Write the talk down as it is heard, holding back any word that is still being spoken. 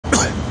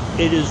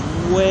It is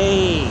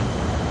way,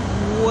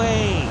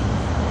 way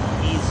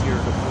easier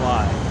to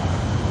fly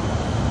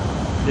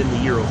than the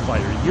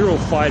Eurofighter.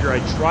 Eurofighter, I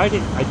tried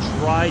it. I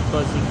tried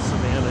buzzing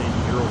Savannah in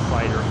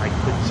Eurofighter. I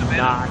could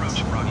not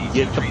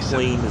get the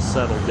plane to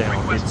settle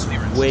down. It's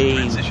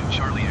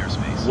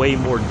way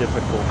more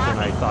difficult than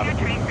I thought it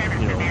would be.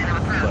 You know,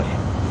 but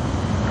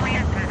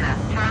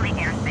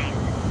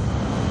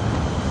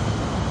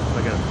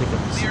I gotta pick up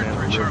the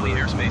Savannah Charlie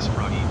River. airspace,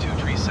 Froggy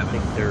 237. I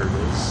think there it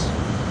is.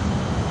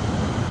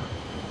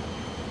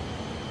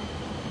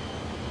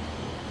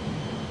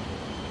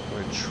 I'm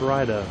gonna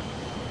try to.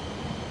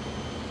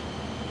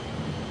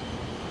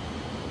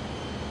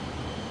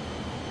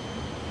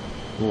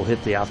 We'll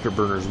hit the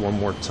afterburners one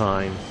more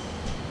time.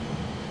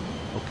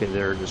 Okay,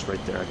 there it is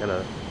right there. I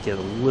gotta get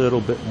a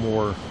little bit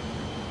more.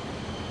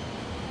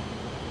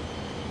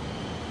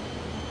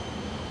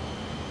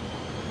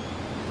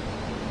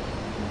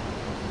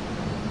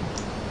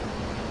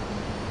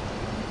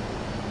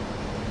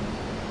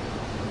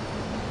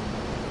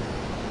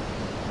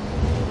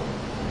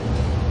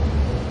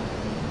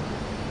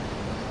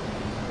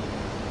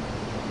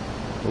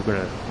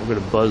 We're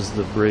gonna buzz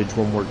the bridge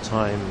one more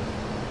time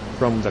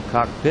from the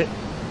cockpit.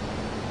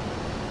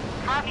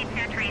 Froggy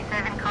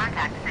 237,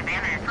 contact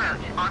Savannah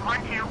approach on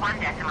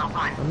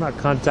 121.1. I'm not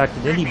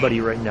contacting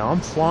anybody right now.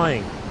 I'm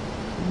flying.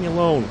 Leave me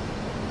alone.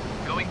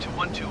 Going to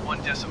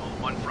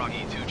 121.1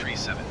 Froggy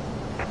 237.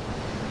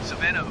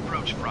 Savannah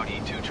approach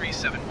Froggy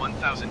 237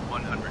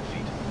 1,100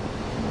 feet.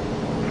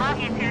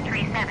 Froggy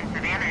 237,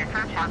 Savannah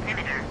approach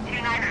altimeter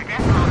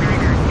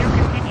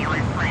 29.92. Continue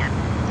as planned.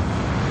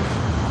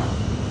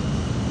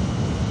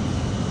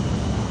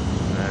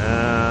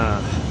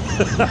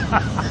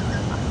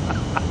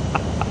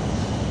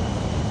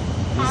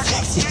 Froggy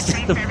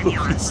 237, you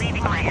are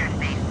leaving my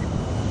airspace.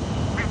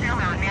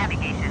 Resume on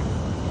navigation.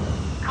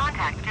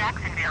 Contact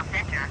Jacksonville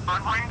Center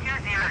on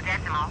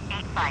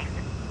 120.85.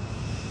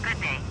 Good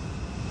day.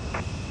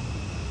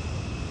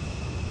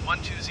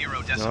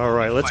 120.85. All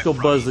right, let's go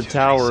buzz the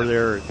tower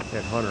there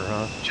at Hunter,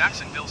 huh?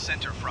 Jacksonville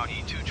Center,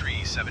 Froggy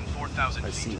 237 4,000 feet. I see